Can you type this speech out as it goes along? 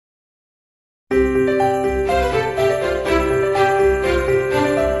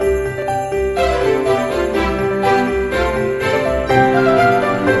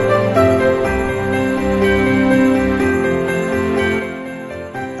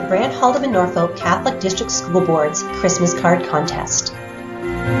Brant Haldeman Norfolk Catholic District School Board's Christmas Card Contest.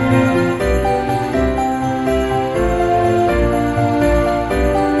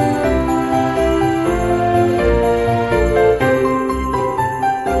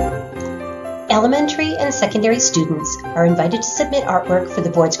 Elementary and secondary students are invited to submit artwork for the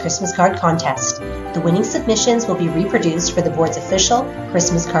board's Christmas card contest. The winning submissions will be reproduced for the board's official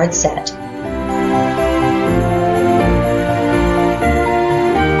Christmas card set.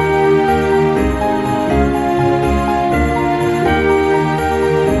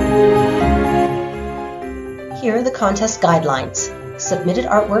 Here are the contest guidelines. Submitted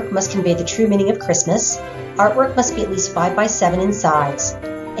artwork must convey the true meaning of Christmas. Artwork must be at least 5 by 7 in size.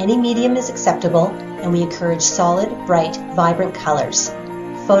 Any medium is acceptable, and we encourage solid, bright, vibrant colors.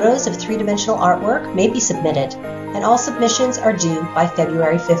 Photos of three-dimensional artwork may be submitted, and all submissions are due by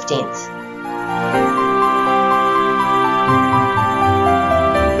February 15th.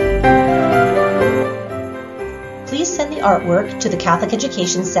 Please send the artwork to the Catholic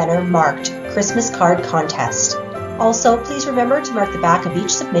Education Center marked Christmas Card Contest. Also, please remember to mark the back of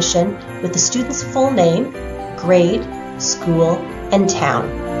each submission with the student's full name, grade, school, and town.